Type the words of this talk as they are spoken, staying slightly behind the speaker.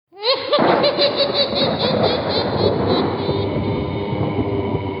The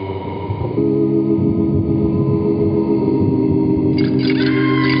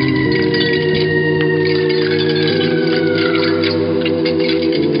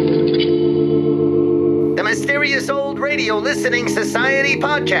Mysterious Old Radio Listening Society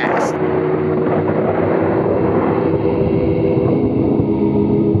podcast.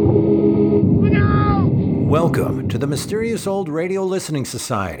 Welcome to the Mysterious Old Radio Listening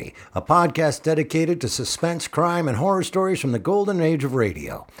Society, a podcast dedicated to suspense, crime, and horror stories from the golden age of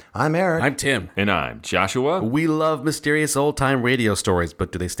radio. I'm Eric. I'm Tim. And I'm Joshua. We love mysterious old-time radio stories,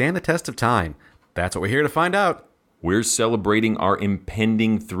 but do they stand the test of time? That's what we're here to find out. We're celebrating our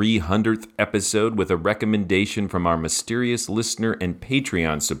impending 300th episode with a recommendation from our mysterious listener and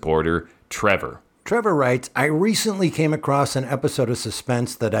Patreon supporter, Trevor. Trevor writes, I recently came across an episode of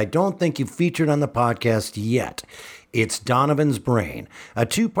Suspense that I don't think you've featured on the podcast yet. It's Donovan's Brain, a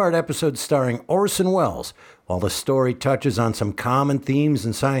two-part episode starring Orson Welles. While the story touches on some common themes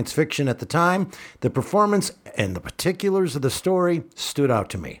in science fiction at the time, the performance and the particulars of the story stood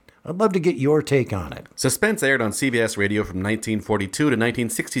out to me. I'd love to get your take on it. Suspense aired on CBS Radio from 1942 to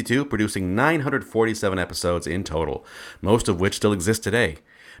 1962, producing 947 episodes in total, most of which still exist today.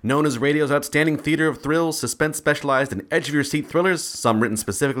 Known as radio's outstanding theater of thrills, Suspense specialized in edge-of-your-seat thrillers, some written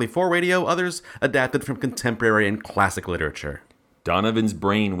specifically for radio, others adapted from contemporary and classic literature. Donovan's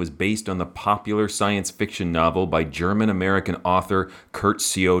Brain was based on the popular science fiction novel by German-American author Kurt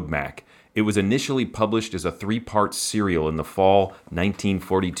Siodmak. It was initially published as a 3-part serial in the fall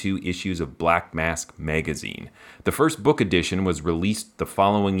 1942 issues of Black Mask magazine. The first book edition was released the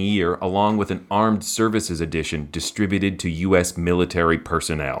following year, along with an armed services edition distributed to U.S. military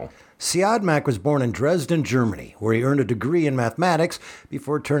personnel. Siodmak was born in Dresden, Germany, where he earned a degree in mathematics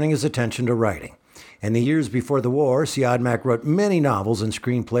before turning his attention to writing. In the years before the war, Siodmak wrote many novels and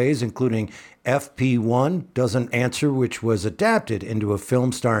screenplays, including FP1 Doesn't Answer, which was adapted into a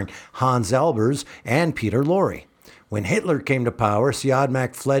film starring Hans Albers and Peter Lorre. When Hitler came to power,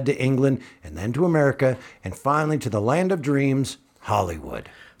 Siodmak fled to England and then to America, and finally to the land of dreams, Hollywood.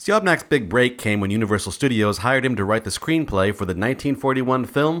 Siodmak's big break came when Universal Studios hired him to write the screenplay for the 1941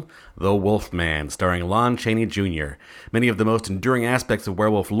 film The Wolfman, starring Lon Chaney Jr. Many of the most enduring aspects of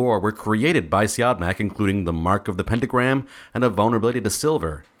werewolf lore were created by Siodmak, including the mark of the pentagram and a vulnerability to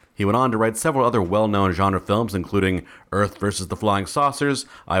silver. He went on to write several other well-known genre films, including Earth vs. the Flying Saucers,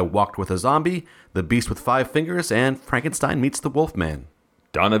 I Walked with a Zombie, The Beast with Five Fingers, and Frankenstein Meets the Wolfman.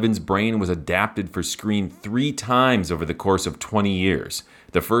 Donovan's Brain was adapted for screen 3 times over the course of 20 years.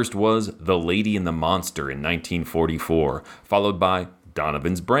 The first was The Lady and the Monster in 1944, followed by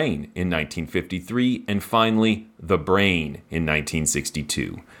Donovan's Brain in 1953, and finally The Brain in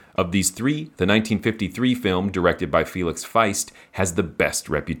 1962. Of these 3, the 1953 film, directed by Felix Feist, has the best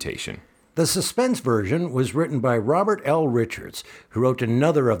reputation. The Suspense version was written by Robert L. Richards, who wrote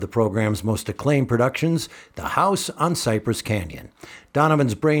another of the program's most acclaimed productions, The House on Cypress Canyon.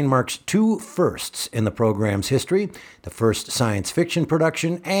 Donovan's Brain marks 2 firsts in the program's history, the first science fiction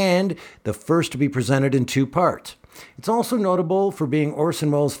production and the first to be presented in 2 parts. It's also notable for being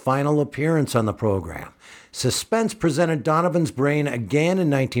Orson Welles' final appearance on the program. Suspense presented Donovan's Brain again in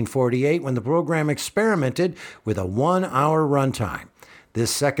 1948 when the program experimented with a 1-hour runtime.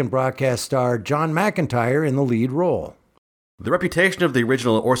 This second broadcast starred John McIntyre in the lead role. The reputation of the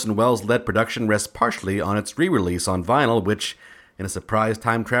original Orson Welles-led production rests partially on its re-release on vinyl, which, in a surprise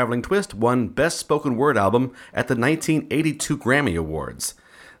time-traveling twist, won Best Spoken Word Album at the 1982 Grammy Awards.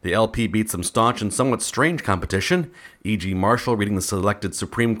 The LP beat some staunch and somewhat strange competition, E.G. Marshall reading the selected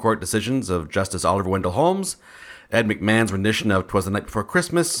Supreme Court decisions of Justice Oliver Wendell Holmes, Ed McMahon's rendition of 'Twas the Night Before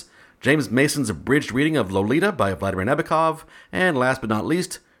Christmas, James Mason's abridged reading of Lolita by Vladimir Nabokov, and last but not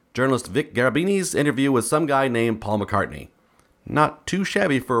least, journalist Vic Garabini's interview with some guy named Paul McCartney. Not too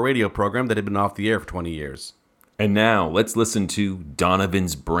shabby for a radio program that had been off the air for 20 years. And now, let's listen to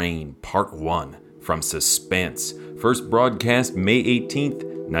Donovan's Brain, Part 1, from Suspense. First broadcast May 18th,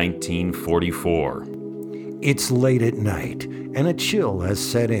 1944. It's late at night, and a chill has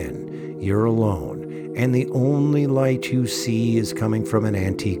set in. You're alone, and the only light you see is coming from an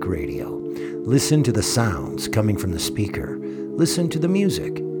antique radio. Listen to the sounds coming from the speaker. Listen to the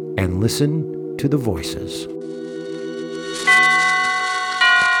music, and listen to the voices.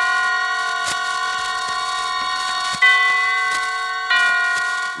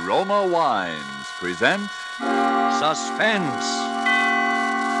 Roma Wines present Suspense.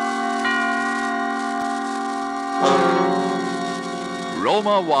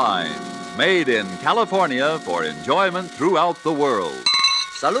 Roma Wines, made in California for enjoyment throughout the world.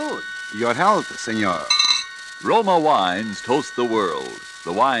 Salud. Your health, senor. Roma Wines toast the world.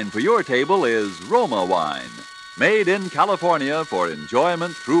 The wine for your table is Roma wine, made in California for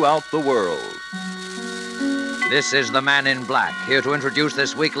enjoyment throughout the world. This is the Man in Black, here to introduce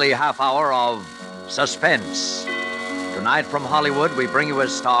this weekly half hour of suspense. Tonight from Hollywood, we bring you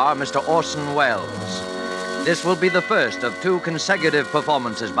as star Mr. Orson Welles. This will be the first of 2 consecutive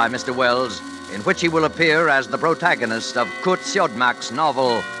performances by Mr. Welles, in which he will appear as the protagonist of Kurt Siodmak's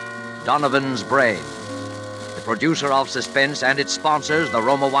novel, Donovan's Brain. The producer of Suspense and its sponsors, the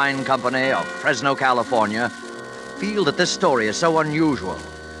Roma Wine Company of Fresno, California, feel that this story is so unusual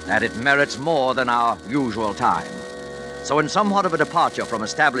that it merits more than our usual time. So in somewhat of a departure from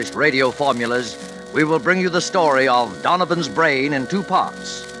established radio formulas, we will bring you the story of Donovan's Brain in 2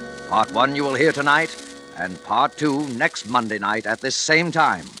 parts. Part 1 you will hear tonight, and Part 2 next Monday night at this same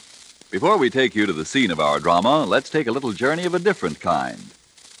time. Before we take you to the scene of our drama, let's take a little journey of a different kind.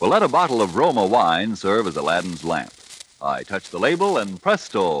 We'll let a bottle of Roma wine serve as Aladdin's lamp. I touch the label, and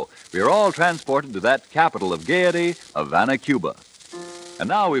presto, we are all transported to that capital of gaiety, Havana, Cuba. And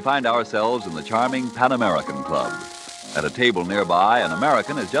now we find ourselves in the charming Pan American Club. At a table nearby, an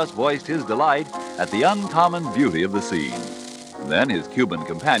American has just voiced his delight at the uncommon beauty of the scene. And then his Cuban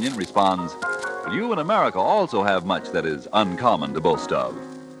companion responds, "Well, you in America also have much that is uncommon to boast of,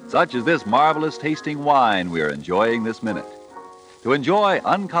 such as this marvelous tasting wine we are enjoying this minute. To enjoy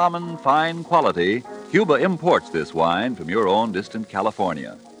uncommon fine quality, Cuba imports this wine from your own distant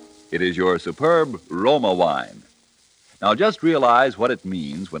California. It is your superb Roma wine. Now just realize what it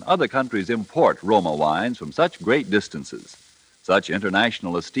means when other countries import Roma wines from such great distances. Such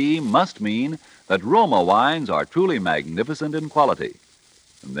international esteem must mean that Roma wines are truly magnificent in quality.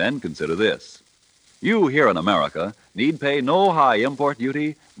 And then consider this. You here in America need pay no high import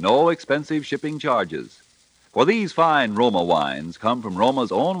duty, no expensive shipping charges. For these fine Roma wines come from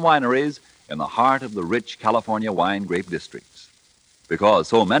Roma's own wineries in the heart of the rich California wine grape districts. Because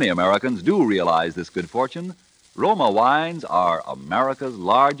so many Americans do realize this good fortune, Roma wines are America's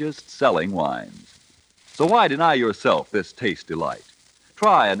largest selling wines. So why deny yourself this taste delight?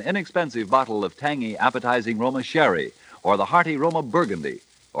 Try an inexpensive bottle of tangy, appetizing Roma sherry, or the hearty Roma burgundy,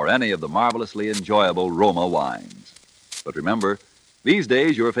 or any of the marvelously enjoyable Roma wines. But remember, these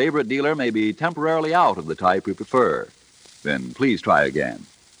days your favorite dealer may be temporarily out of the type you prefer. Then please try again.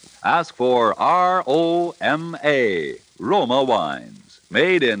 Ask for R-O-M-A, Roma wines,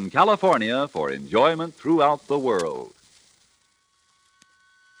 made in California for enjoyment throughout the world.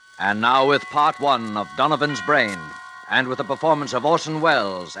 And now with Part 1 of Donovan's Brain, and with the performance of Orson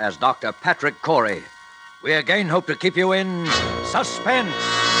Welles as Dr. Patrick Corey, we again hope to keep you in suspense.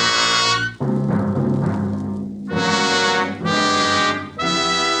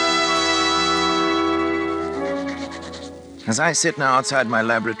 As I sit now outside my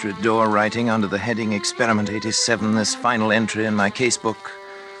laboratory door writing under the heading Experiment 87 this final entry in my casebook,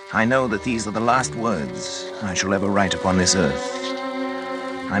 I know that these are the last words I shall ever write upon this earth.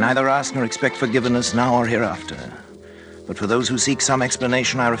 I neither ask nor expect forgiveness now or hereafter. But for those who seek some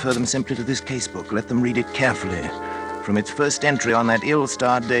explanation, I refer them simply to this casebook. Let them read it carefully from its first entry on that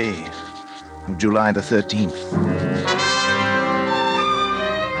ill-starred day of July the 13th.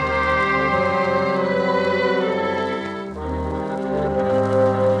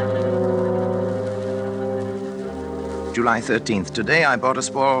 July 13th. Today I bought a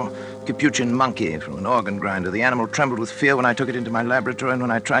small Capuchin monkey from an organ grinder. The animal trembled with fear when I took it into my laboratory, and when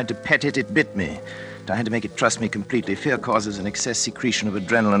I tried to pet it, it bit me. I had to make it trust me completely. Fear causes an excess secretion of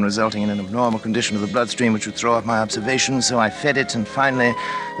adrenaline, resulting in an abnormal condition of the bloodstream which would throw off my observations, so I fed it, and finally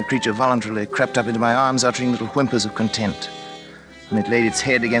the creature voluntarily crept up into my arms, uttering little whimpers of content. When it laid its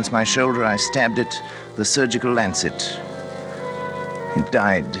head against my shoulder, I stabbed it with a surgical lancet. It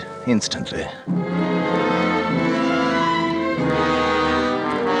died instantly.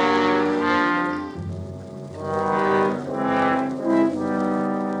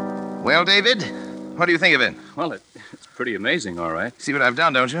 Well, David, what do you think of it? Well, it's pretty amazing, all right. See what I've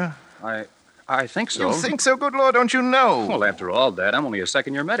done, don't you? I think so. You think so? Good Lord, don't you know? Well, after all, Dad, I'm only a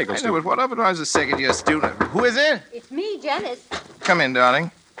second-year medical I know, student. but what of it? I was a second-year student. Who is it? It's me, Janice. Come in,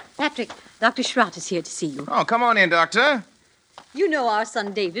 darling. Patrick, Dr. Schrott is here to see you. Oh, come on in, Doctor. You know our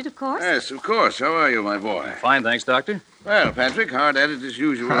son David, of course. Yes, of course. How are you, my boy? Fine, thanks, Doctor. Well, Patrick, hard at it as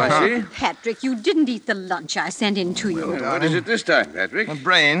usual, I see. Patrick, you didn't eat the lunch I sent in to you. Well, what is it this time, Patrick? A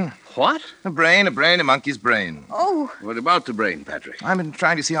brain. What? A monkey's brain. Oh, What about the brain, Patrick? I've been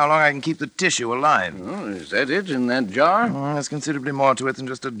trying to see how long I can keep the tissue alive. Oh, is that it in that jar? There's considerably more to it than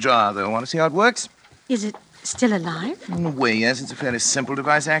just a jar, though. Want to see how it works? is it still alive? In a way, yes. It's a fairly simple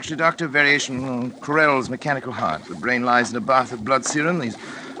device, actually, Doctor. Variation on Corell's mechanical heart. The brain lies in a bath of blood serum. These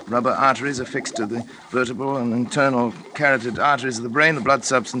rubber arteries affixed to the vertebral and internal carotid arteries of the brain. The blood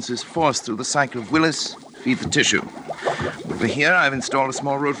substance is forced through the cycle of Willis to feed the tissue. Over here, I've installed a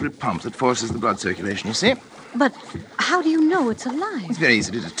small rotary pump that forces the blood circulation, you see? But how do you know it's alive? It's very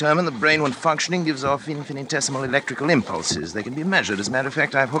easy to determine. The brain, when functioning, gives off infinitesimal electrical impulses. They can be measured. As a matter of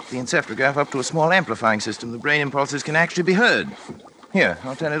fact, I've hooked the encephalograph up to a small amplifying system. The brain impulses can actually be heard. Here,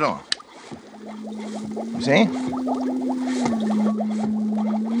 I'll turn it on. You see?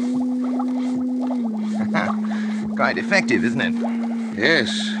 Quite effective, isn't it? Yes,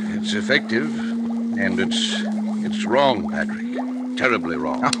 it's effective. And it's wrong, Patrick. Terribly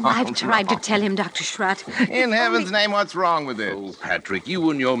wrong. I've tried to tell him, Dr. Schrott. In heaven's name, what's wrong with it? Oh, Patrick,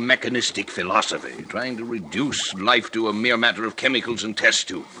 you and your mechanistic philosophy, trying to reduce life to a mere matter of chemicals and test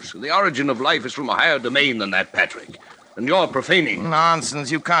tubes. The origin of life is from a higher domain than that, Patrick. And you're profaning.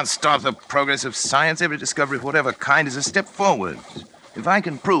 Nonsense. You can't stop the progress of science. Every discovery of whatever kind is a step forward. If I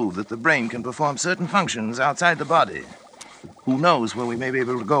can prove that the brain can perform certain functions outside the body, who knows where we may be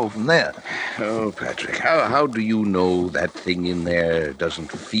able to go from there? Oh, Patrick, how do you know that thing in there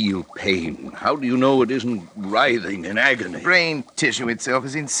doesn't feel pain? How do you know it isn't writhing in agony? Brain tissue itself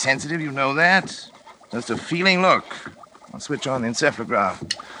is insensitive, you know that. Just a feeling. Look. I'll switch on the encephalograph.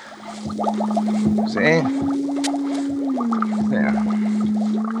 See? There.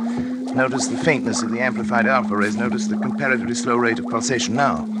 Notice the faintness of the amplified alpha rays. Notice the comparatively slow rate of pulsation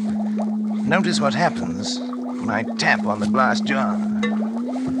now. Notice what happens when I tap on the glass jar.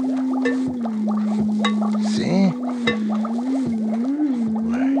 See?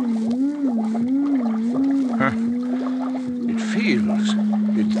 It feels.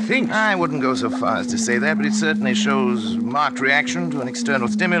 It thinks. I wouldn't go so far as to say that, but it certainly shows marked reaction to an external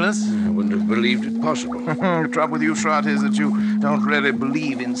stimulus. I wouldn't have believed it possible. The trouble with you, Schrott, is that you don't really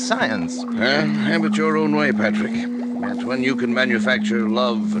believe in science. Have it your own way, Patrick. That's when you can manufacture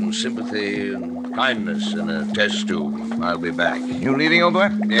love and sympathy and kindness in a test tube. I'll be back. You leaving, old boy?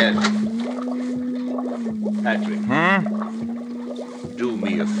 Yes. Patrick. Do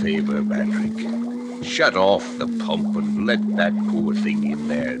me a favor, Patrick. Shut off the pump and let that poor thing in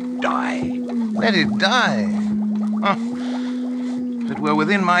there die. Let it die? Huh. If it were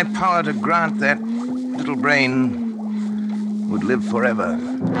within my power to grant, that little brain would live forever.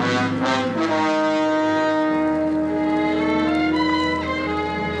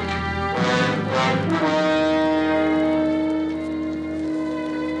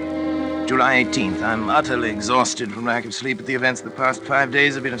 July 18th. I'm utterly exhausted from lack of sleep, but the events of the past 5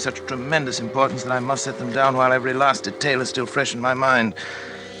 days have been of such tremendous importance that I must set them down while every last detail is still fresh in my mind.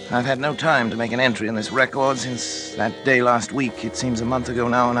 I've had no time to make an entry in this record since that day last week. It seems a month ago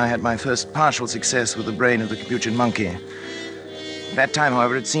now, and I had my first partial success with the brain of the Capuchin monkey. At that time,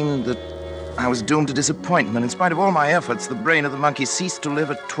 however, it seemed that I was doomed to disappointment. In spite of all my efforts, the brain of the monkey ceased to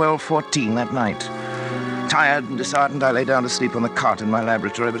live at 12:14 that night. Tired and disheartened, I lay down to sleep on the cot in my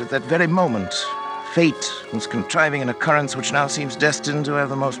laboratory, but at that very moment, fate was contriving an occurrence which now seems destined to have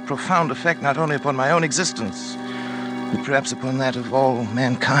the most profound effect not only upon my own existence, but perhaps upon that of all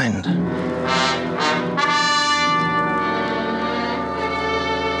mankind.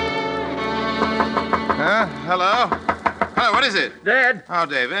 Hello? Hello, what is it? Dad. Oh,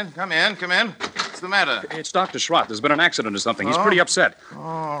 David, come in. What's the matter? It's Dr. Schrott. There's been an accident or something. He's pretty upset.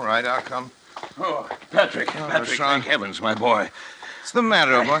 All right, I'll come. Oh, Patrick, Sean. thank heavens, my boy. What's the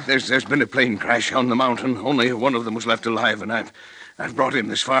matter, old boy? There's been a plane crash on the mountain. Only one of them was left alive, and I've brought him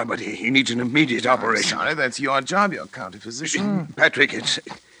this far, but he needs an immediate operation. Sorry, that's your job. You're county physician. Patrick,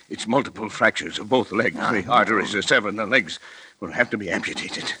 it's multiple fractures of both legs. The arteries are severed, and the legs will have to be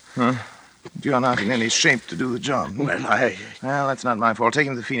amputated. Huh? You're not in any shape to do the job. Well, Well, that's not my fault. Take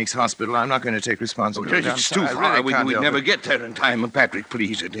him to the Phoenix Hospital. I'm not going to take responsibility. It's too far. We'd never get there in time. Patrick,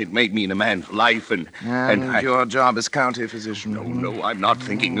 please, it may mean a man's life, and your job as county physician. No, I'm not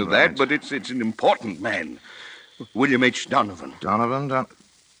thinking of that, but it's an important man. William H. Donovan. Donovan?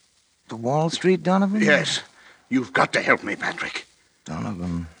 The Wall Street Donovan? Yes. You've got to help me, Patrick.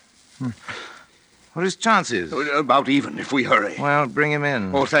 Donovan. What are his chances? About even, if we hurry. Well, bring him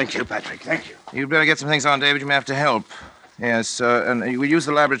in. Oh, thank you, Patrick. Thank you. You'd better get some things on, David. You may have to help. Yes, and we'll use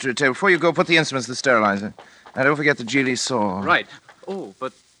the laboratory table. Before you go, put the instruments in the sterilizer. And don't forget the Geely saw. Right. Oh,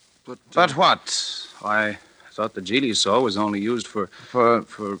 but... But what? I thought the Geely saw was only used for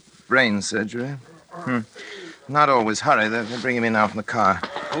brain surgery. Not always. Hurry. They'll bring him in now from the car.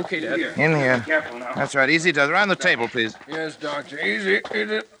 Okay, Dad. In here. Be careful now. That's right. Easy does. Around the table, please. Yes, Doctor. Easy.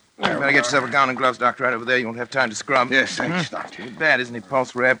 You better get yourself a gown and gloves, Doctor, right over there. You won't have time to scrub. Yes, thanks, Doctor. Too bad, isn't he?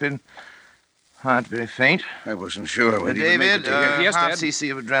 Pulse rapid. Heart very faint. I wasn't sure whether you David, Yes, half Dad?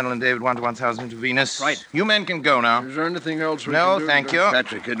 cc of adrenaline, David, 1 to 1,000 intravenous. Right. You men can go now. Is there anything else we No, can do? thank you.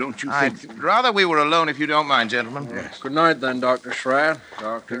 Patrick, don't you think... I'd rather we were alone if you don't mind, gentlemen. Yes. Good night, then, Dr. Schratt.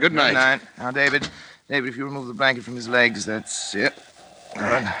 Doctor. Good night. Good night. Now, David, if you remove the blanket from his legs, that's it.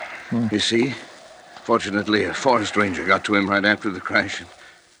 Good. You see? Fortunately, a forest ranger got to him right after the crash and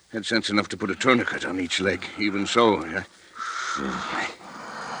had sense enough to put a tourniquet on each leg. Even so, yeah.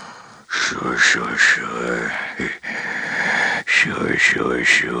 Sure.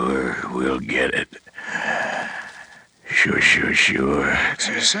 Sure. We'll get it. Sure. What's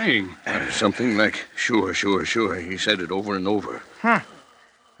he saying? Something like, sure. He said it over and over. I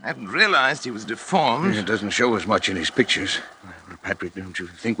hadn't realized he was deformed. It doesn't show as much in his pictures. Patrick, don't you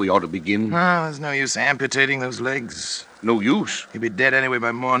think we ought to begin? No, there's no use amputating those legs. No use. He'll be dead anyway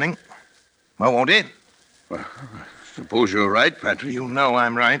by morning. Well, won't it? Well, suppose you're right, Patrick. You know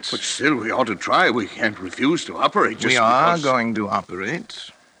I'm right. But still, we ought to try. We can't refuse to operate just We are because... going to operate.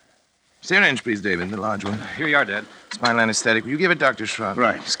 Syringe, please, David, the large one. Here you are, Dad. Spinal anesthetic. Will you give it, Dr. Schratt?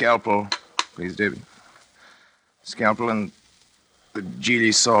 Right. Scalpel, please, David. Scalpel and the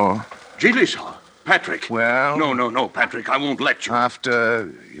Geely saw. Geely saw? Patrick. Well... No, Patrick, I won't let you.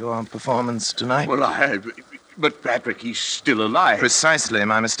 After your performance tonight? Well, I had... But, Patrick, he's still alive. Precisely.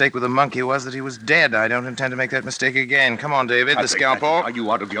 My mistake with the monkey was that he was dead. I don't intend to make that mistake again. Come on, David, Patrick, the scalpel. Patrick, are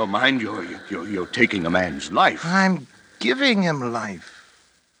you out of your mind? You're taking a man's life. I'm giving him life.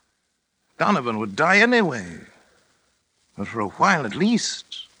 Donovan would die anyway. But for a while at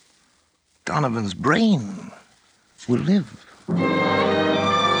least, Donovan's brain will live.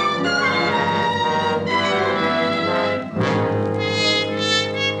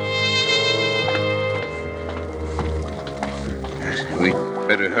 We'd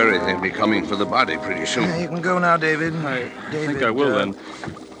better hurry. They'll be coming for the body pretty soon. You can go now, David. I David, think I will, then.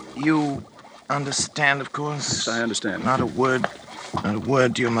 You understand, of course. Yes, I understand. Not a word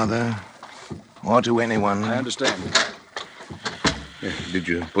to your mother or to anyone. I understand. Did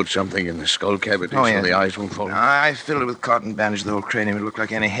you put something in the skull cavity Oh, so yeah. the eyes won't fall? I filled it with cotton, bandaged the whole cranium. It looked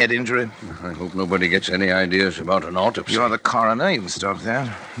like any head injury. I hope nobody gets any ideas about an autopsy. You're the coroner. You can stop that.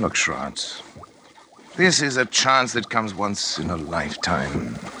 Look, Schratt. This is a chance that comes once in a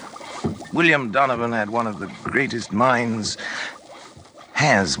lifetime. William Donovan had one of the greatest minds,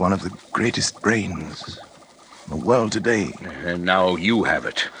 has one of the greatest brains in the world today. And now you have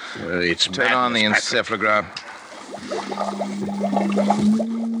it. It's Turn on the madness, Patrick. encephalograph.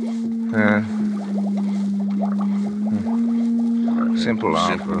 Simple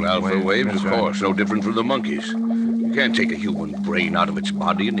Alpha waves, of course. No different from the monkeys. You can't take a human brain out of its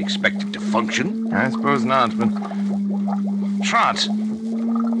body and expect it to function. I suppose not, but... Trot,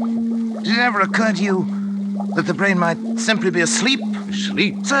 did it ever occur to you that the brain might simply be asleep?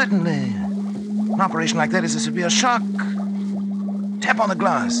 Sleep? Certainly. An operation like that is a severe shock. Tap on the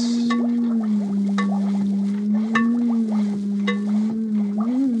glass.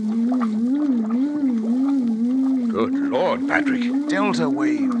 Good Lord, Patrick. Delta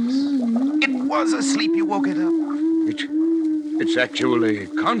waves. It was asleep. You woke it up. It's actually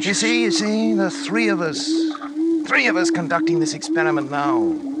conscious. You see, the three of us conducting this experiment now.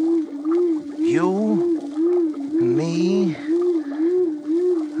 You, and me,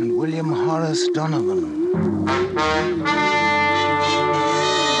 and William Horace Donovan.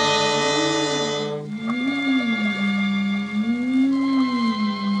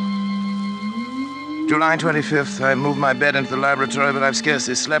 July 25th, I moved my bed into the laboratory, but I've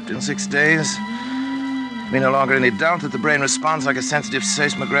scarcely slept in 6 days. There's no longer any doubt that the brain responds like a sensitive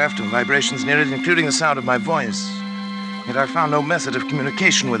seismograph to vibrations near it, including the sound of my voice. Yet I found no method of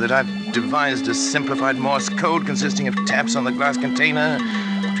communication with it. I've devised a simplified Morse code consisting of taps on the glass container,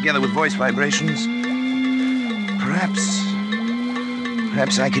 together with voice vibrations.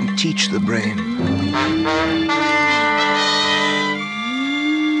 Perhaps I can teach the brain.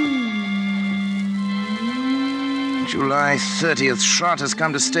 July 30th, Schrott has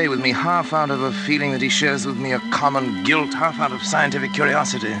come to stay with me, half out of a feeling that he shares with me a common guilt, half out of scientific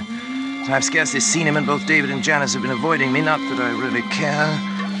curiosity. I've scarcely seen him, and both David and Janice have been avoiding me, not that I really care.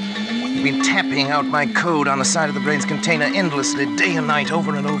 They've been tapping out my code on the side of the brain's container endlessly, day and night,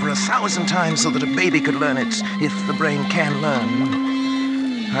 over and over, 1,000 times, so that a baby could learn it, if the brain can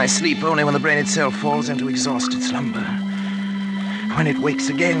learn. I sleep only when the brain itself falls into exhausted slumber. When it wakes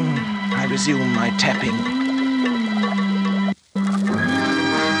again, I resume my tapping.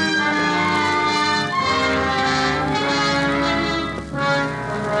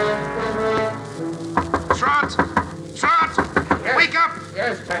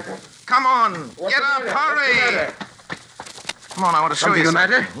 Come on, get up, hurry! Come on, I want to show Something you the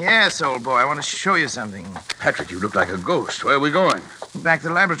matter? Yes, old boy, I want to show you something. Patrick, you look like a ghost. Where are we going? Back to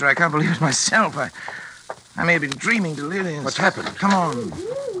the laboratory. I can't believe it myself. I may have been dreaming delirious. What's happened? Come on.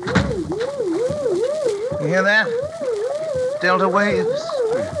 You hear that? Delta waves.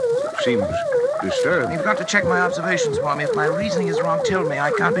 Seems disturbed. You've got to check my observations for me. If my reasoning is wrong, tell me.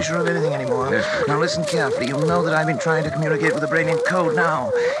 I can't be sure of anything anymore. Yes. Now listen carefully. You know that I've been trying to communicate with the brain in code. Now,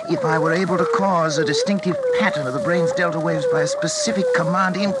 if I were able to cause a distinctive pattern of the brain's delta waves by a specific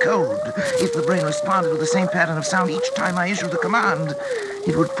command in code, if the brain responded with the same pattern of sound each time I issued the command,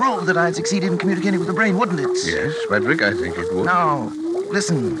 it would prove that I'd succeeded in communicating with the brain, wouldn't it? Yes, Patrick, I think it would. Now,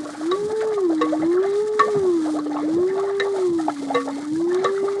 listen.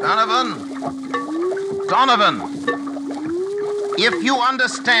 Donovan, if you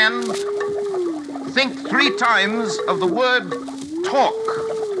understand, think 3 times of the word talk.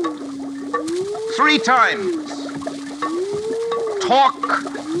 3 times. Talk.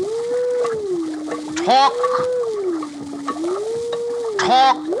 Talk.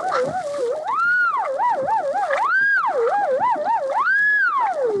 Talk.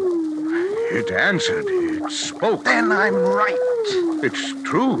 It answered. It spoke. Then I'm right. It's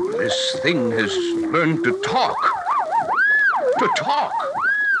true. This thing has learned to talk. To talk.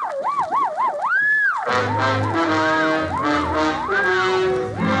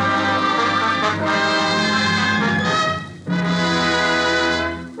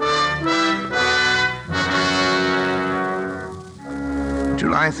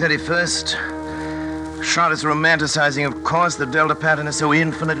 July 31st. Schott is romanticizing, of course. The delta pattern is so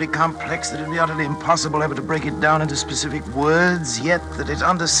infinitely complex that it would be utterly impossible ever to break it down into specific words, yet that it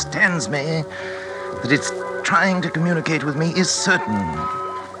understands me, that it's trying to communicate with me, is certain.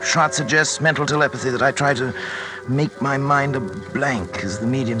 Schott suggests mental telepathy, that I try to make my mind a blank, as the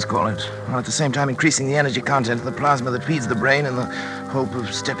mediums call it, while at the same time increasing the energy content of the plasma that feeds the brain in the hope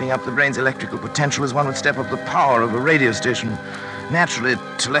of stepping up the brain's electrical potential as one would step up the power of a radio station. Naturally,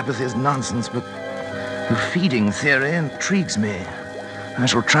 telepathy is nonsense, but the feeding theory intrigues me. I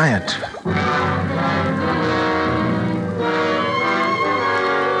shall try it.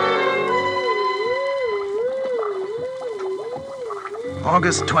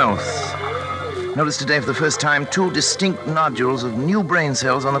 August 12th. Notice today for the first time 2 distinct nodules of new brain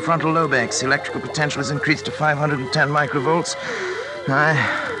cells on the frontal lobex. The electrical potential has increased to 510 microvolts.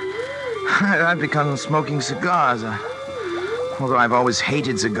 I've begun smoking cigars. Although I've always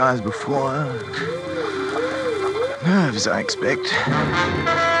hated cigars before. Nerves, I expect.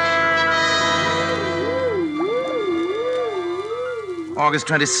 August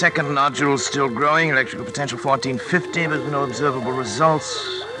 22nd, nodules still growing, electrical potential 1450, but no observable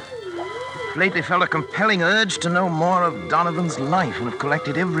results. Lately felt a compelling urge to know more of Donovan's life and have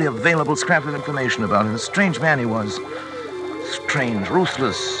collected every available scrap of information about him. A strange man he was. Strange,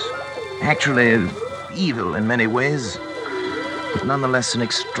 ruthless, actually evil in many ways, but nonetheless an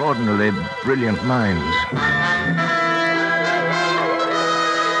extraordinarily brilliant mind.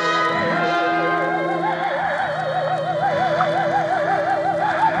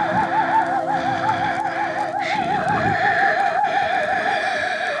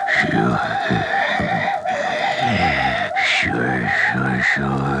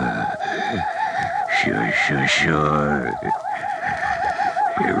 Sure.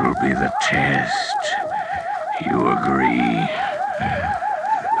 Here will be the test. You agree?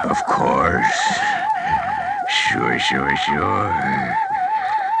 Of course. Sure.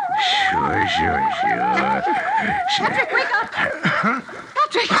 Patrick, wake up!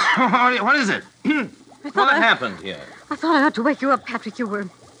 Patrick! What is it? What happened here? I thought I ought to wake you up, Patrick. You were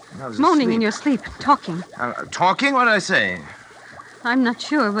moaning in your sleep, talking. Talking? What did I say? I'm not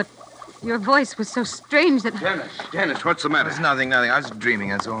sure, but your voice was so strange that... Janice, what's the matter? It's nothing. I was dreaming,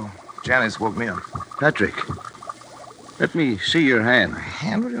 that's all. Janice woke me up. Patrick, let me see your hand.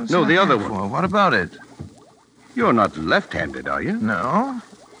 Hand? What do you No, the other for? one. What about it? You're not left-handed, are you? No.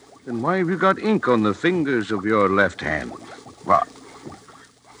 Then why have you got ink on the fingers of your left hand? Well,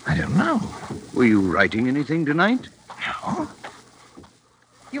 I don't know. Were you writing anything tonight? No.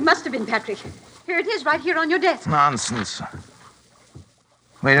 You must have been, Patrick. Here it is, right here on your desk. Nonsense.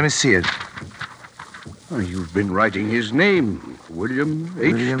 Wait, let me see it. Oh, you've been writing his name, William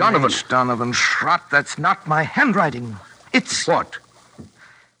H. Donovan. H. Donovan Schrott. That's not my handwriting. It's... What?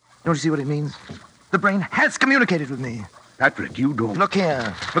 Don't you see what it means? The brain has communicated with me. Patrick, you don't... Look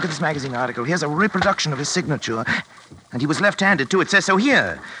here. Look at this magazine article. Here's a reproduction of his signature. And he was left-handed, too. It says so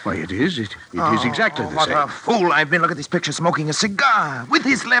here. Why, it is. It is exactly the what same. What a fool I've been. Look at this picture, smoking a cigar. With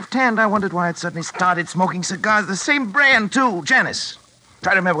his left hand. I wondered why it suddenly started smoking cigars. The same brand, too. Janice,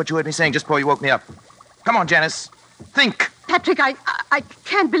 try to remember what you heard me saying just before you woke me up. Come on, Janice. Think. Patrick, I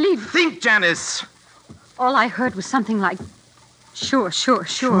can't believe... Think, Janice! All I heard was something like, sure. Sure.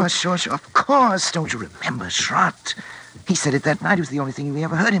 Of course. Don't you remember, Schrott? He said it that night. It was the only thing we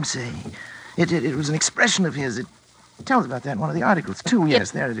ever heard him say. It was an expression of his. It tells about that in one of the articles, too.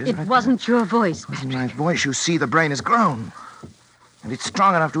 Yes, there it is. It wasn't your voice, It wasn't my voice. You see, the brain has grown. And it's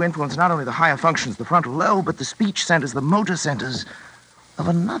strong enough to influence not only the higher functions, the frontal lobe, but the speech centers, the motor centers of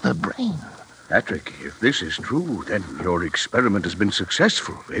another brain. Patrick, if this is true, then your experiment has been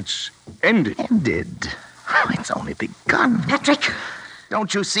successful. It's ended. Ended? Oh, it's only begun. Patrick!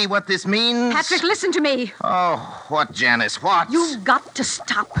 Don't you see what this means? Patrick, listen to me. Oh, what, Janice, what? You've got to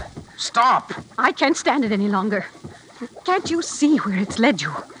stop. Stop! I can't stand it any longer. Can't you see where it's led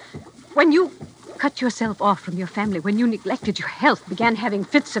you? When you cut yourself off from your family, when you neglected your health, began having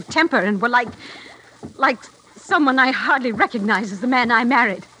fits of temper, and were like someone I hardly recognize as the man I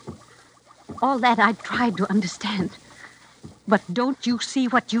married. All that I tried to understand. But don't you see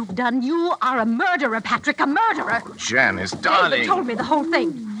what you've done? You are a murderer, Patrick, a murderer. Janice, darling. They told me the whole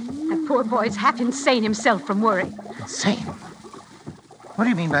thing. That poor boy's half insane himself from worry. Insane? What do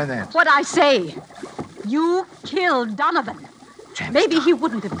you mean by that? What I say. You killed Donovan. Janice, Maybe he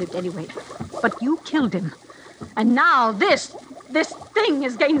wouldn't have lived anyway. But you killed him. And now this thing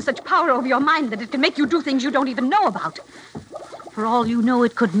has gained such power over your mind that it can make you do things you don't even know about. For all you know,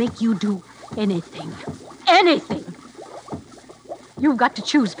 it could make you do anything. Anything. You've got to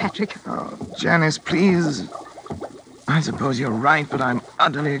choose, Patrick. Oh, Janice, please. I suppose you're right, but I'm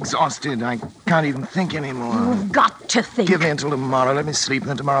utterly exhausted. I can't even think anymore. You've got to think. Give me until tomorrow. Let me sleep, and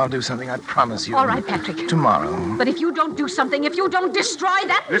then tomorrow I'll do something. I promise you. All right, Patrick. Tomorrow. But if you don't do something, if you don't destroy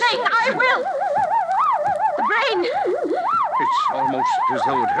that thing, I will. The brain. It's almost as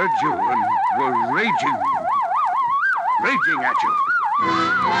though it heard you and were raging at you.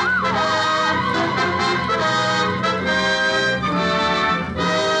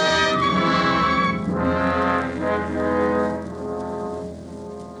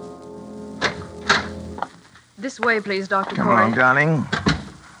 This way, please, Dr. Come Corey. on, darling.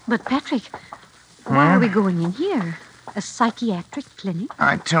 But, Patrick, why are we going in here? A psychiatric clinic?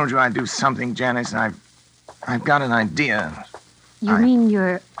 I told you I'd do something, Janice. I've got an idea. You mean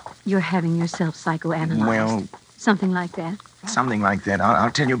you're having yourself psychoanalyzed? Well, something like that? Something like that. I'll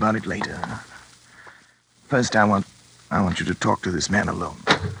tell you about it later. First, I want you to talk to this man alone.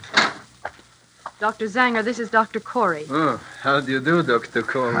 Dr. Zanger, this is Dr. Corey. Oh, how do you do, Dr.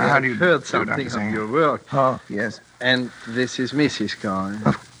 Corey? How do you I've heard do, something Dr. of Zanger? your work. Oh, yes. And this is Mrs. Corey.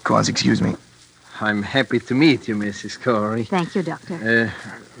 Of course, excuse me. I'm happy to meet you, Mrs. Corey. Thank you, Doctor.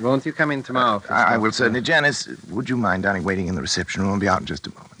 Won't you come into my office? I will certainly. Janice, would you mind, darling, waiting in the reception room? I'll be out in just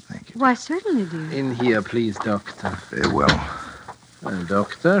a moment. Thank you. Why, certainly, dear. In here, please, Doctor. Very well. Well,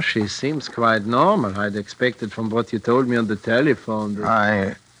 Doctor, she seems quite normal. I'd expected from what you told me on the telephone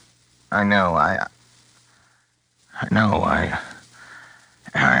that... I know. I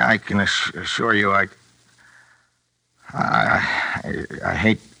can assure you, I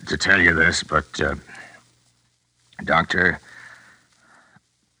hate to tell you this, but, Doctor,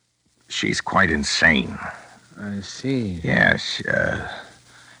 she's quite insane. I see. Yes,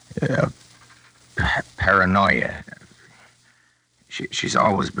 paranoia. She's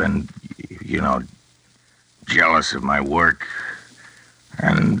always been, jealous of my work.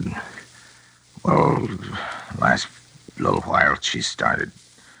 And, well, last little while she's got a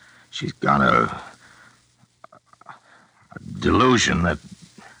delusion that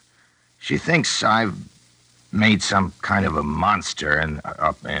she thinks I've made some kind of a monster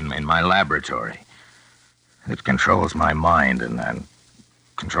up in my laboratory. It controls my mind and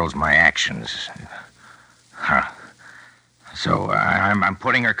controls my actions. So I'm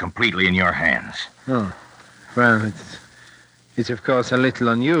putting her completely in your hands. Oh, well, it's of course a little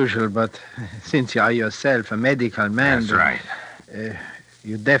unusual, but since you are yourself a medical man... That's right.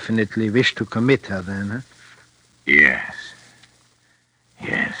 You definitely wish to commit her then, huh? Yes.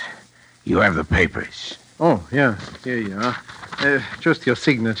 You have the papers. Oh, yeah, here you are. Just your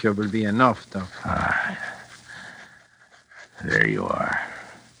signature will be enough, Doctor. All right. There you are.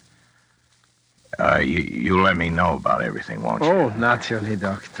 You let me know about everything, won't you? Oh, naturally,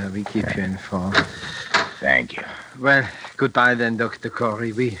 Doctor. We keep you informed. Thank you. Well, goodbye then, Dr.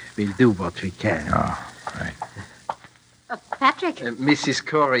 Corey. We will do what we can. Oh, right. Patrick? Mrs.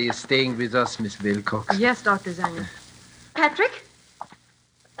 Corey is staying with us, Miss Wilcox. Yes, Dr. Zanger. Patrick?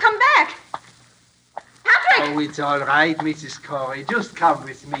 Come back! Patrick! Oh, it's all right, Mrs. Corey. Just come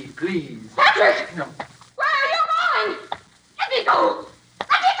with me, please. Patrick! No. Where are you going? Let me go!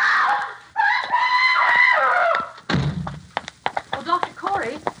 Let me go! Oh, Dr.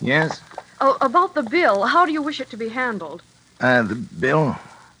 Corey? Yes? Oh, about the bill, how do you wish it to be handled? The bill?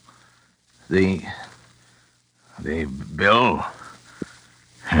 The bill?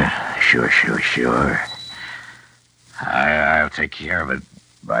 Sure. I'll take care of it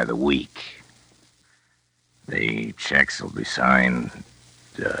by the week. The checks will be signed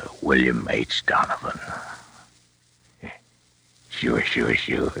William H. Donovan. Sure.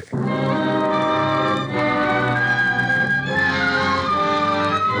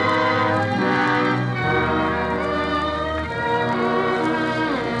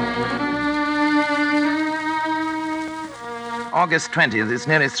 August 20th. It's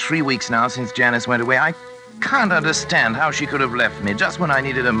nearly 3 weeks now since Janice went away. I can't understand how she could have left me just when I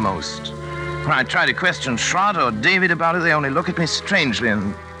needed her most. When I try to question Schroeder or David about it, they only look at me strangely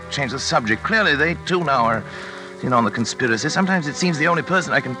and change the subject. Clearly, they too now are in on the conspiracy. Sometimes it seems the only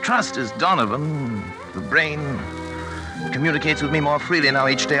person I can trust is Donovan. The brain communicates with me more freely now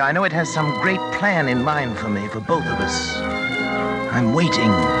each day. I know it has some great plan in mind for me, for both of us. I'm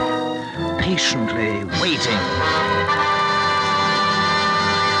waiting, patiently waiting.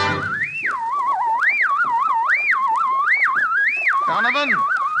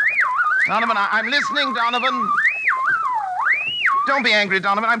 Donovan, I'm listening, Donovan. Don't be angry,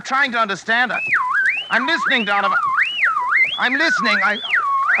 Donovan. I'm trying to understand. I'm listening, Donovan. I'm listening.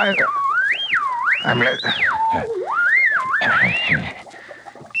 I'm listening.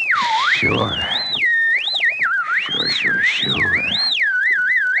 Sure.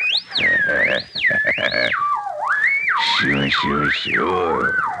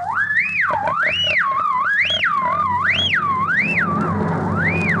 Sure.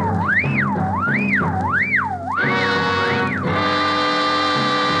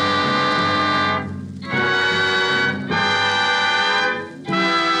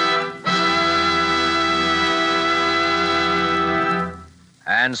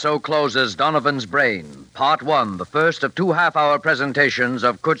 And so closes Donovan's Brain, Part 1, the first of 2 half-hour presentations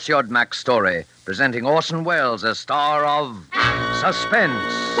of Kurtziodmak's story, presenting Orson Welles as star of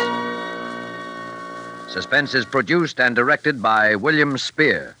Suspense. Suspense is produced and directed by William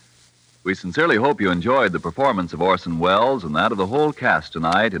Spear. We sincerely hope you enjoyed the performance of Orson Welles and that of the whole cast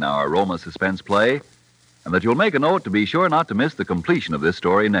tonight in our Roma suspense play, and that you'll make a note to be sure not to miss the completion of this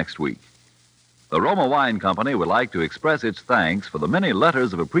story next week. The Roma Wine Company would like to express its thanks for the many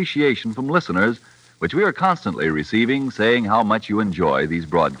letters of appreciation from listeners which we are constantly receiving saying how much you enjoy these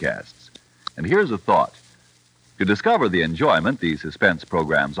broadcasts. And here's a thought. To discover the enjoyment these suspense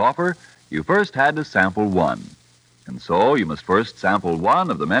programs offer, you first had to sample one. And so you must first sample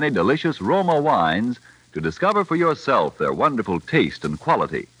one of the many delicious Roma wines to discover for yourself their wonderful taste and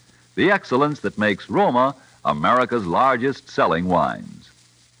quality, the excellence that makes Roma America's largest selling wines.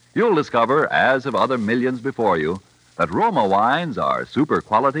 You'll discover, as have other millions before you, that Roma wines are super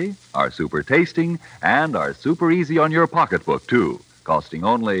quality, are super tasting, and are super easy on your pocketbook, too, costing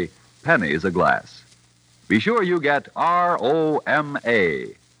only pennies a glass. Be sure you get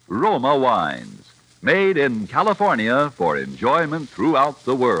R-O-M-A, Roma wines, made in California for enjoyment throughout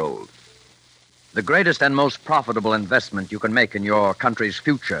the world. The greatest and most profitable investment you can make in your country's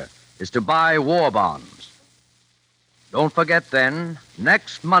future is to buy war bonds. Don't forget, then,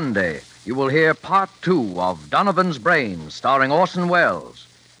 next Monday, you will hear Part 2 of Donovan's Brain, starring Orson Welles,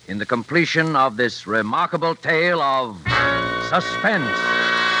 in the completion of this remarkable tale of suspense.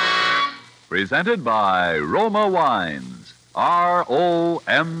 Presented by Roma Wines, R-O-M-A,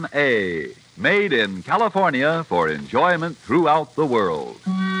 made in California for enjoyment throughout the world.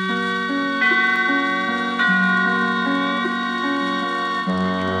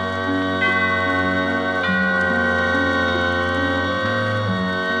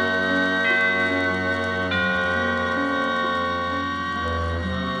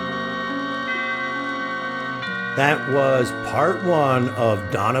 That was part 1 of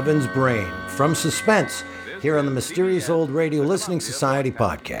Donovan's Brain from Suspense here on the Mysterious Old Radio Listening Society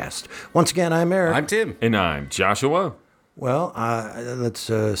podcast. Once again, I'm Eric. I'm Tim. And I'm Joshua. Well, let's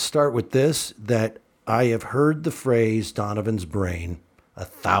start with this, that I have heard the phrase Donovan's Brain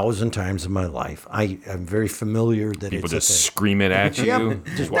 1,000 times in my life. I'm very familiar that People it's just scream it at you, Yep.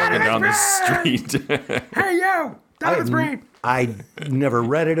 just walking down the street. Hey, yo! Donovan's Brain! I never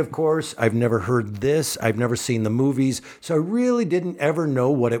read it, of course. I've never heard this. I've never seen the movies. So I really didn't ever know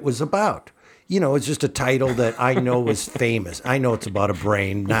what it was about. You know, it's just a title that I know was famous. I know it's about a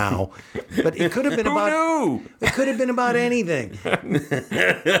brain now, but it could have been about. Who knew? It could have been about anything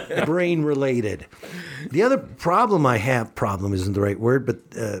brain related. The other problem I have, problem isn't the right word, but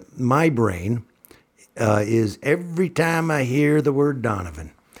my brain is every time I hear the word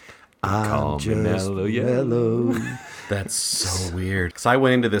Donovan, I'm Call me just mellow, yeah. mellow. That's so weird. Because I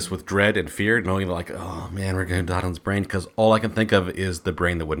went into this with dread and fear, knowing like, oh man, we're going to Donovan's brain, because all I can think of is the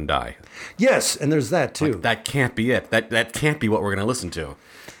brain that wouldn't die. Yes, and there's that too. Like, that can't be it. That can't be what we're going to listen to.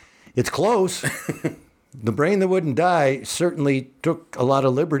 It's close. The brain that wouldn't die certainly took a lot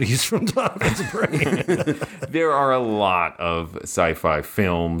of liberties from Donovan's brain. There are a lot of sci-fi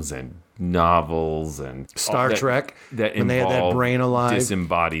films and novels and Star Trek that when they had that involve brain alive.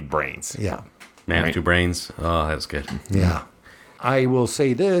 Disembodied brains. Yeah. Man Right. with two brains. Oh, that's good. Yeah. I will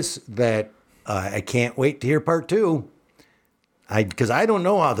say this, that I can't wait to hear part 2. Because I don't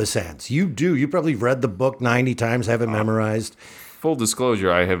know how this ends. You do. You probably read the book 90 times, have it memorized. Full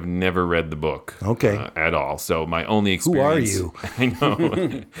disclosure, I have never read the book at all. So my only experience... Who are you? I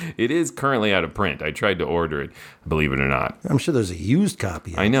know. It is currently out of print. I tried to order it, believe it or not. I'm sure there's a used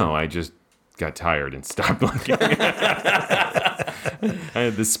copy. I know. I just got tired and stopped looking.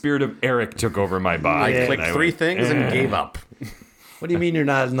 The spirit of Eric took over my body. I clicked 3 things and gave up. What do you mean you're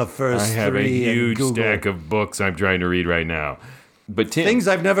not in the first I have 3 a huge in Google? stack of books I'm trying to read right now. But Tim, Things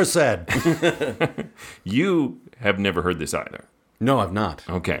I've never said. you have never heard this either. No, I've not.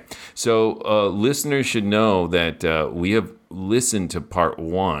 Okay. So listeners should know that we have listened to part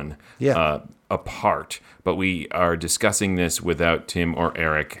 1 apart, but we are discussing this without Tim or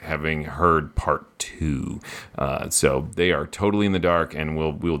Eric having heard part 2. So they are totally in the dark, and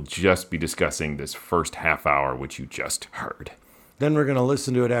we'll just be discussing this first half hour, which you just heard. Then we're going to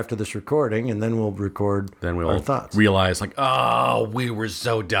listen to it after this recording, and then we'll record our thoughts. Realize, like, oh, we were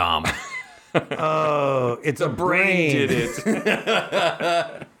so dumb. Oh, it's The a brain did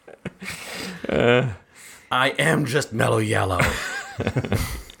it. I am just mellow yellow.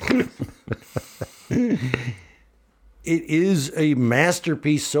 It is a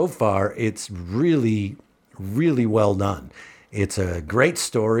masterpiece so far. It's really, really well done. It's a great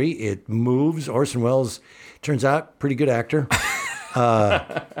story. It moves. Orson Welles turns out pretty good actor.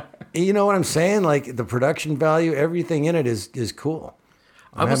 You know what I'm saying? Like the production value, everything in it is cool.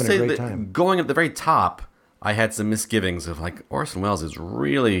 I will say that going at the very top, I had some misgivings of like Orson Welles is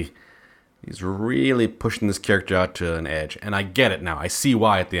really pushing this character out to an edge, and I get it now. I see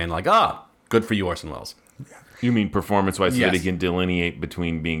why at the end. Like, good for you, Orson Welles. You mean performance-wise, so Yes. that he can delineate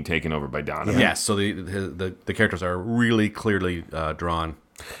between being taken over by Donovan? Yes. So the characters are really clearly drawn.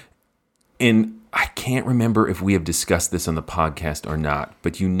 And I can't remember if we have discussed this on the podcast or not,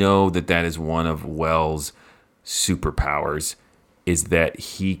 but you know that is one of Wells' superpowers, is that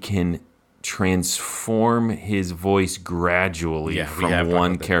he can transform his voice gradually from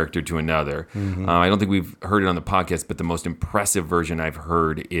one character to another. Mm-hmm. I don't think we've heard it on the podcast, but the most impressive version I've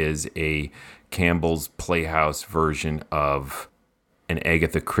heard is a Campbell's Playhouse version of an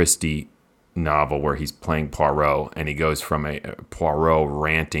Agatha Christie novel where he's playing Poirot, and he goes from a Poirot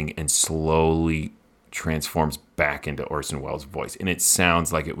ranting and slowly transforms back into Orson Welles' voice, and it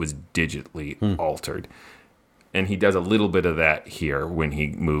sounds like it was digitally altered. And he does a little bit of that here when he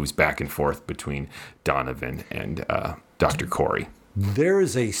moves back and forth between Donovan and Dr. Corey. There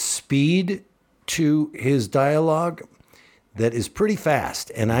is a speed to his dialogue that is pretty fast,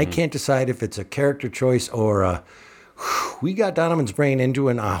 and I can't decide if it's a character choice or we got Donovan's brain into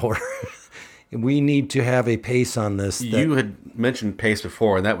an hour. We need to have a pace on this. You had mentioned pace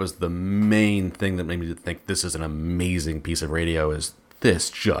before, and that was the main thing that made me think this is an amazing piece of radio. Is this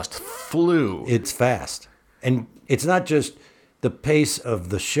just flew? It's fast. And it's not just the pace of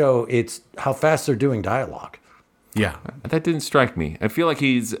the show, it's how fast they're doing dialogue. Yeah. That didn't strike me. I feel like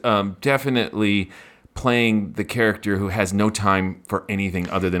he's definitely playing the character who has no time for anything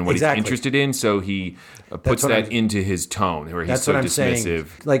other than what he's interested in, so he puts that into his tone, where he's so dismissive. Saying,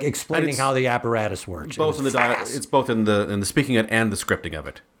 like explaining how the apparatus works. Both in the it's both in the speaking it and the scripting of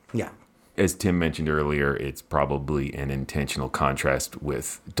it. Yeah. As Tim mentioned earlier, it's probably an intentional contrast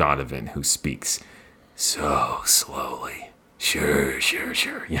with Donovan, who speaks so slowly. Sure.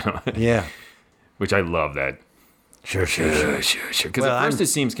 You know? Yeah. Which I love that. Sure. Because at first it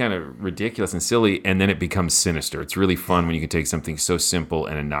seems kind of ridiculous and silly, and then it becomes sinister. It's really fun when you can take something so simple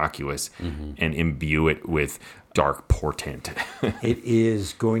and innocuous and imbue it with dark portent. It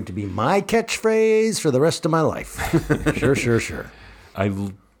is going to be my catchphrase for the rest of my life. Sure. I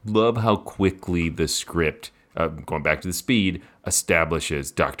love how quickly the script, going back to the speed,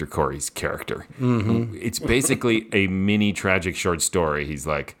 establishes Dr. Corey's character. Mm-hmm. It's basically a mini tragic short story. He's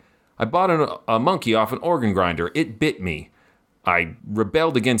like, I bought a monkey off an organ grinder. It bit me. I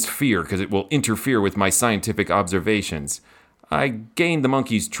rebelled against fear because it will interfere with my scientific observations. I gained the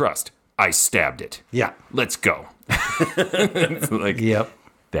monkey's trust. I stabbed it. Yeah. Let's go. It's like, yep.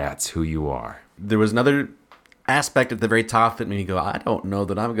 That's who you are. There was another aspect at the very top that made me go, I don't know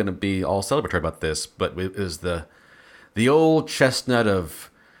that I'm going to be all celebratory about this, but it is the the old chestnut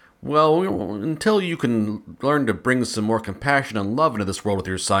of, well, until you can learn to bring some more compassion and love into this world with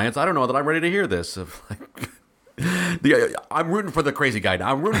your science, I don't know that I'm ready to hear this. Of like, I'm rooting for the crazy guy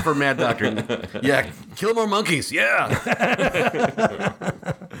now. I'm rooting for Mad Doctor. Yeah, kill more monkeys. Yeah.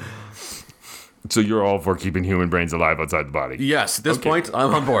 So you're all for keeping human brains alive outside the body? Yes, at this point,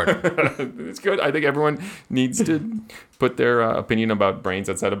 I'm on board. It's good. I think everyone needs to put their opinion about brains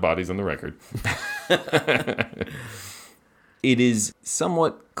outside of bodies on the record. It is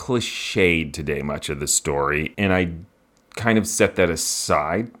somewhat cliched today, much of the story, and I kind of set that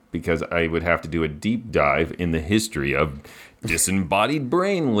aside because I would have to do a deep dive in the history of disembodied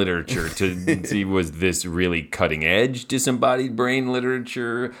brain literature to see was this really cutting edge disembodied brain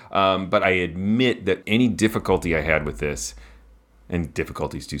literature. But I admit that any difficulty I had with this, and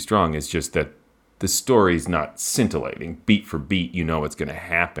difficulty is too strong, is just that the story's not scintillating. Beat for beat, you know what's going to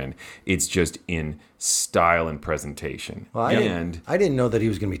happen. It's just in style and presentation. Well, I didn't know that he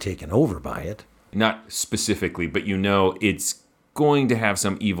was going to be taken over by it. Not specifically, but you know it's going to have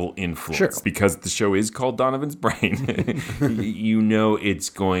some evil influence because the show is called Donovan's Brain. You know it's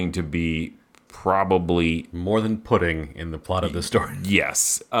going to be probably more than pudding in the plot of the story.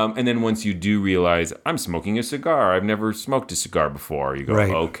 Yes. And then once you do realize, I'm smoking a cigar. I've never smoked a cigar before. You go,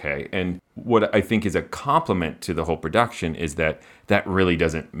 okay. And what I think is a compliment to the whole production is that really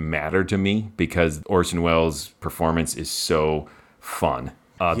doesn't matter to me because Orson Welles' performance is so fun.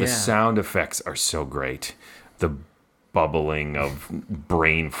 The sound effects are so great. The bubbling of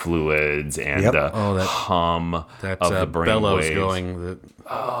brain fluids and the hum of the brain bellows waves. Going.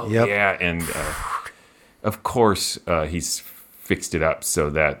 Yeah, and of course he's fixed it up so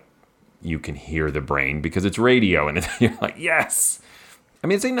that you can hear the brain because it's radio, and you're like, yes. I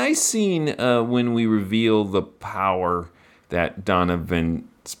mean, it's a nice scene when we reveal the power that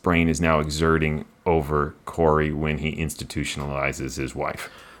Donovan's brain is now exerting over Corey when he institutionalizes his wife.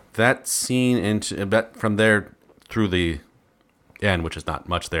 That scene from there through the end, which is not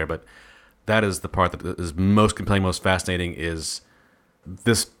much there, but that is the part that is most compelling, most fascinating, is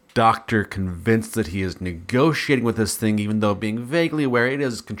this doctor convinced that he is negotiating with this thing, even though being vaguely aware it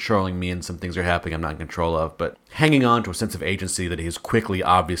is controlling me and some things are happening I'm not in control of, but hanging on to a sense of agency that he is quickly,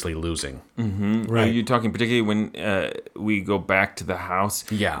 obviously losing. Mm-hmm. Right. Are you talking particularly when we go back to the house?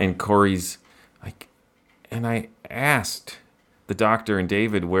 Yeah. And Corey's like, and I asked the doctor and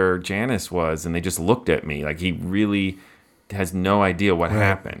David where Janice was, and they just looked at me like he really has no idea what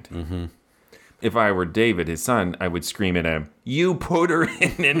happened. Mm-hmm. If I were David, his son, I would scream at him, "You put her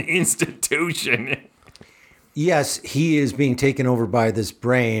in an institution." Yes, he is being taken over by this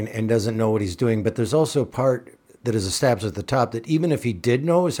brain and doesn't know what he's doing, but there's also a part that is established at the top that even if he did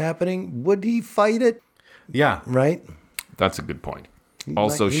know what was happening, would he fight it? Yeah. Right? That's a good point.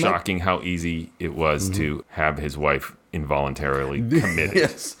 Also shocking how easy it was to have his wife involuntarily committed.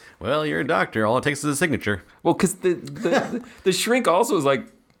 Yes. Well, you're a doctor. All it takes is a signature. Well, because the shrink also is like,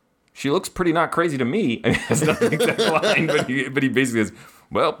 she looks pretty not crazy to me. I mean, that's not the exact line, but he basically says,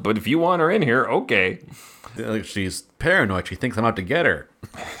 well, but if you want her in here, okay. She's paranoid. She thinks I'm out to get her.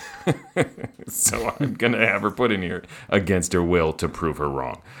 So I'm going to have her put in here against her will to prove her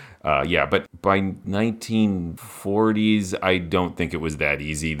wrong. But by 1940s, I don't think it was that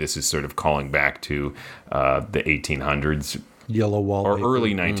easy. This is sort of calling back to the 1800s. Yellow wallpaper. Or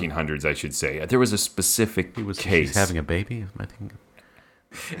early 1900s, I should say. There was a specific case. She's having a baby?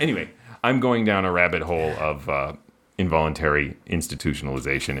 Anyway, I'm going down a rabbit hole of involuntary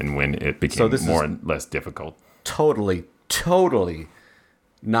institutionalization and when it became more and less difficult. Totally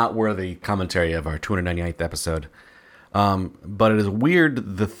not worthy commentary of our 299th episode. But it is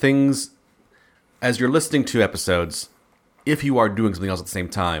weird, the things, as you're listening to episodes, if you are doing something else at the same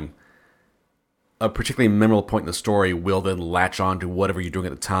time, a particularly memorable point in the story will then latch on to whatever you're doing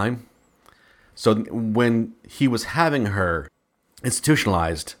at the time. So when he was having her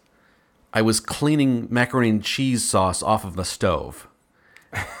institutionalized, I was cleaning macaroni and cheese sauce off of the stove.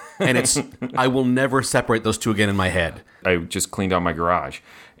 And I will never separate those two again in my head. I just cleaned out my garage,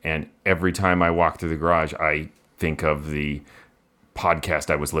 and every time I walk through the garage, I think of the podcast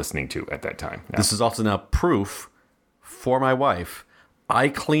I was listening to at that time. Now, this is also now proof for my wife. I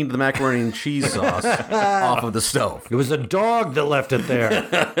cleaned the macaroni and cheese sauce off of the stove. It was a dog that left it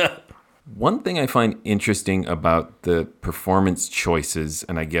there. One thing I find interesting about the performance choices,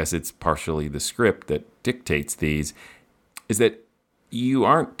 and I guess it's partially the script that dictates these, is that you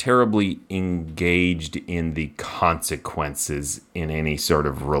aren't terribly engaged in the consequences in any sort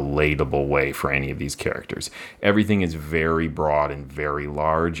of relatable way for any of these characters. Everything is very broad and very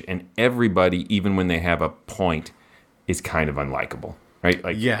large, and everybody, even when they have a point, is kind of unlikable. right?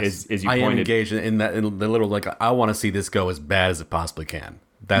 Like, Yes, as you I am pointed, engaged in that. In the little like, I want to see this go as bad as it possibly can.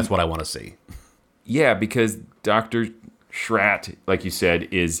 That's what I want to see. yeah, because Dr. Schratt, like you said,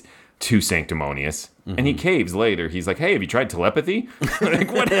 is too sanctimonious. And he caves later. He's like, hey, have you tried telepathy? Like,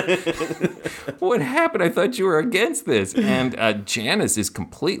 what happened? I thought you were against this. And Janice is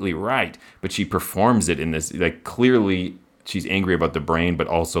completely right, but she performs it in this, like, clearly she's angry about the brain, but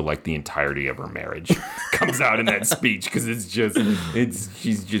also, like, the entirety of her marriage comes out in that speech, because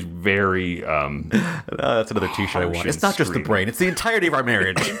she's just very That's another T-shirt I want. It's not just the brain; it's the entirety of our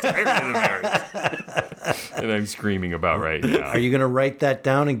marriage. And I'm screaming about right now. Are you going to write that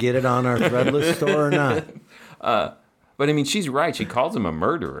down and get it on our Threadless store or not? But I mean, she's right. She calls him a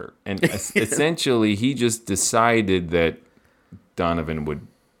murderer. And essentially, he just decided that Donovan would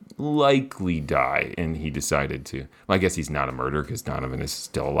likely die. And he decided to. Well, I guess he's not a murderer because Donovan is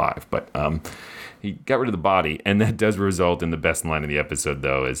still alive. But he got rid of the body. And that does result in the best line of the episode,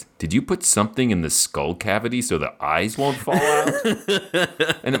 though, is, did you put something in the skull cavity so the eyes won't fall out?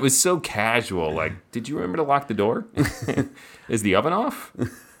 And it was so casual. Like, did you remember to lock the door? Is the oven off?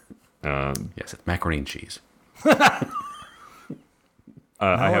 Yes, it's macaroni and cheese.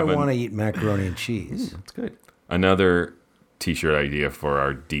 I want to eat macaroni and cheese. That's good. Another T-shirt idea for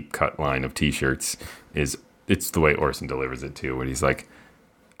our deep cut line of T-shirts is, it's the way Orson delivers it too, where he's like,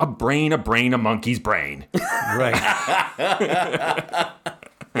 a brain, a monkey's brain. Right.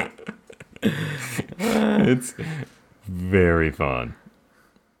 It's very fun.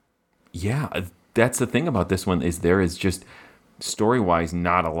 Yeah, that's the thing about this one, is there is just, story-wise,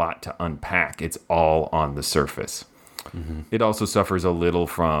 not a lot to unpack. It's all on the surface. It also suffers a little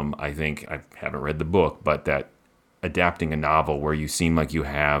from, I think, I haven't read the book, but that adapting a novel where you seem like you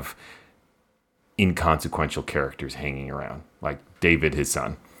have inconsequential characters hanging around, like David, his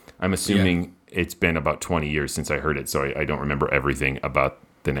son. I'm assuming it's been about 20 years since I heard it, so I don't remember everything about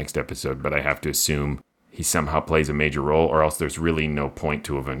the next episode, but I have to assume he somehow plays a major role, or else there's really no point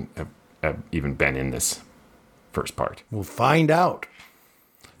to have even been in this first part. We'll find out.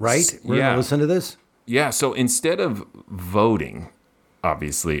 Right? We're going to listen to this? Yeah, so instead of voting,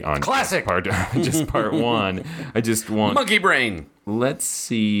 obviously, on classic just part one, I just want... Monkey brain! Let's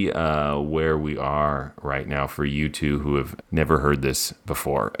see where we are right now for you two who have never heard this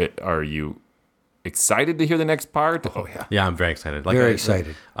before. Are you excited to hear the next part? Oh, yeah. Yeah, I'm very excited. Very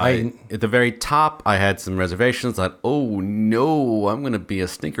excited. At the very top, I had some reservations. Like, oh no, I'm going to be a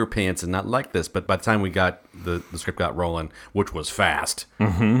stinker pants and not like this. But by the time we got the script got rolling, which was fast,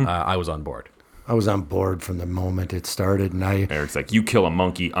 I was on board. I was on board from the moment it started, and Eric's like, you kill a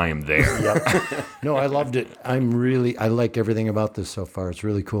monkey, I am there. Yep. No, I loved it. I like everything about this so far. It's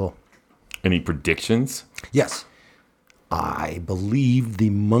really cool. Any predictions? Yes. I believe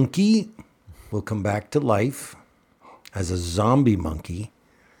the monkey will come back to life as a zombie monkey,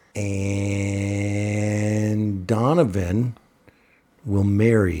 and Donovan will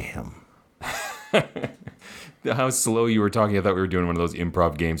marry him. How slow you were talking. I thought we were doing one of those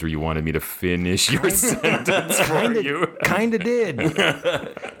improv games where you wanted me to finish your sentence for you. Kind of did.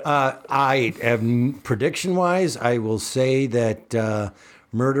 I have, prediction-wise, I will say that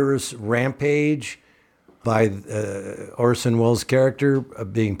Murderous Rampage by Orson Welles' character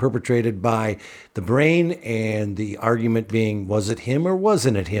being perpetrated by the brain, and the argument being, was it him or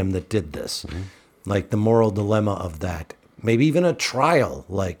wasn't it him that did this? Like the moral dilemma of that. Maybe even a trial,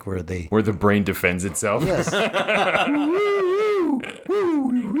 like where the brain defends itself. Yes. How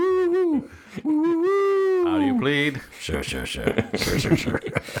do you plead? Sure. The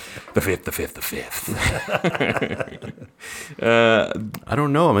fifth. I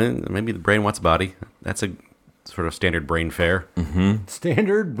don't know. I mean, maybe the brain wants a body. That's a sort of standard brain fare.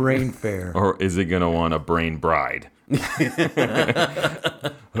 Standard brain fare. Or is it going to want a brain bride?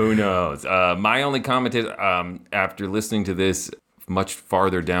 Who knows? My only comment is, after listening to this much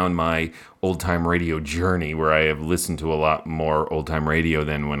farther down my old-time radio journey, where I have listened to a lot more old-time radio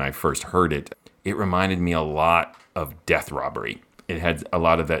than when I first heard it, it reminded me a lot of Death Robbery. It had a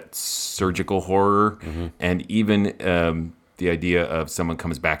lot of that surgical horror, and even the idea of someone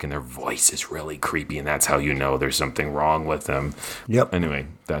comes back and their voice is really creepy, and that's how you know there's something wrong with them. Yep. Anyway,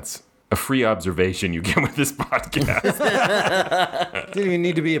 that's a free observation you get with this podcast. Didn't even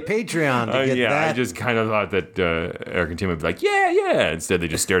need to be a Patreon to get that. I just kind of thought that Eric and Tim would be like, yeah. Instead, they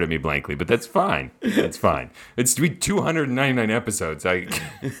just stared at me blankly. But that's fine. It's fine. It's 299 episodes. I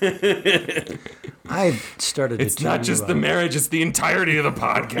started to It's not just the marriage, it's the entirety of the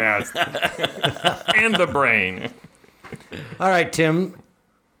podcast. And the brain. All right, Tim.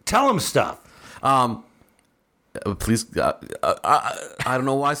 Tell them stuff. Please, I don't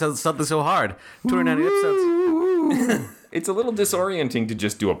know why I said something so hard. 290 episodes. It's a little disorienting to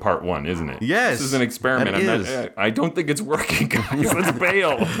just do a part 1, isn't it? Yes. This is an experiment. I don't think it's working, guys. Let's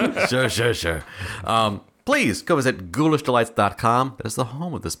bail. Sure. Please go visit ghoulishdelights.com. That is the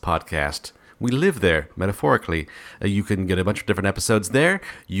home of this podcast. We live there, metaphorically. You can get a bunch of different episodes there.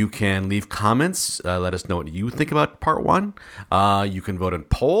 You can leave comments. Let us know what you think about part 1. You can vote in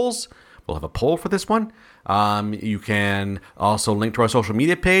polls. We'll have a poll for this one. You can also link to our social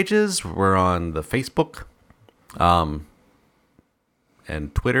media pages. We're on the Facebook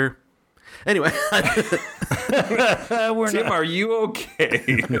and Twitter. Anyway. Tim, are you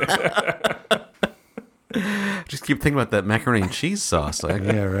okay? Just keep thinking about that macaroni and cheese sauce.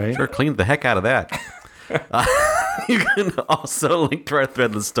 Yeah, right. Sure cleaned the heck out of that. You can also link to our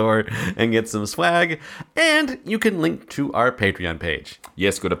Threadless store and get some swag. And you can link to our Patreon page.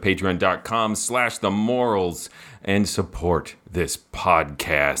 Yes, go to patreon.com/themorals and support this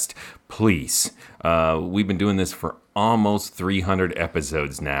podcast. Please. We've been doing this for almost 300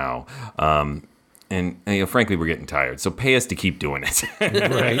 episodes now. And frankly, we're getting tired. So pay us to keep doing it.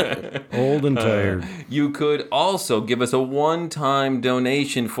 Right. Old and tired. You could also give us a one-time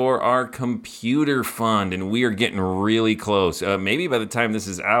donation for our computer fund. And we are getting really close. Maybe by the time this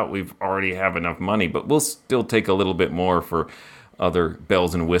is out, we've already have enough money. But we'll still take a little bit more for other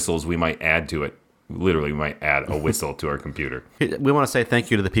bells and whistles we might add to it. Literally, we might add a whistle to our computer. We want to say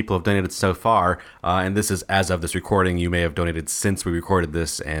thank you to the people who have donated so far. And this is as of this recording. You may have donated since we recorded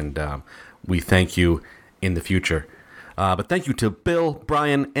this. And we thank you in the future. But thank you to Bill,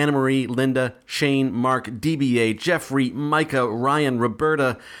 Brian, Anna Marie, Linda, Shane, Mark, DBA, Jeffrey, Micah, Ryan,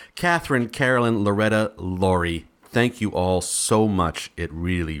 Roberta, Catherine, Carolyn, Loretta, Lori. Thank you all so much. It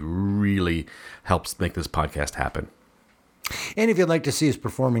really, really helps make this podcast happen. And if you'd like to see us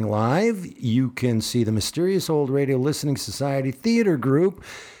performing live, you can see the Mysterious Old Radio Listening Society Theater Group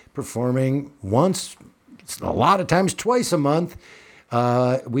performing once, a lot of times twice a month.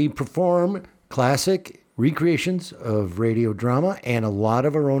 We perform classic recreations of radio drama and a lot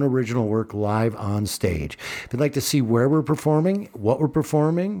of our own original work live on stage. If you'd like to see where we're performing, what we're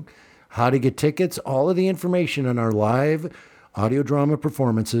performing, how to get tickets, all of the information on our live audio drama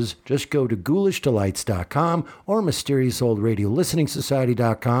performances, just go to ghoulishdelights.com or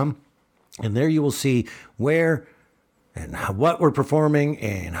mysteriousOldRadioListeningSociety.com, and there you will see where and what we're performing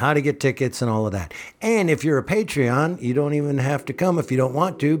and how to get tickets and all of that. And if you're a Patreon, you don't even have to come if you don't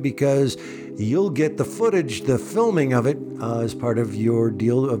want to, because you'll get the footage, the filming of it as part of your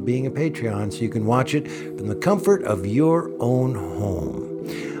deal of being a Patreon, so you can watch it from the comfort of your own home.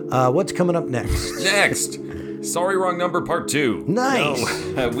 What's coming up next? Next, Sorry Wrong Number Part 2.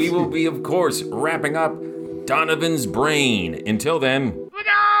 Nice. No, we will be, of course, wrapping up Donovan's Brain. Until then... Look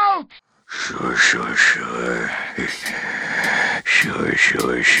out! Sure.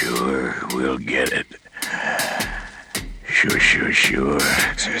 We'll get it. Sure.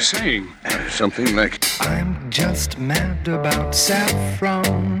 Saying something like, I'm just mad about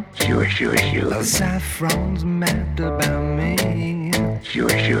saffron. Sure. Saffron's mad about me. Sure.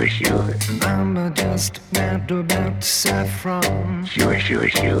 I'm just mad about saffron. Sure.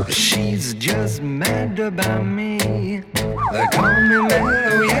 She's just mad about me. They call me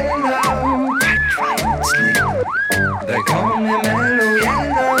Mellow Yellow, quite rightly. They call me Mellow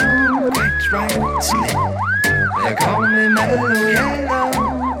Yellow, quite rightly. They call me Mellow Yellow.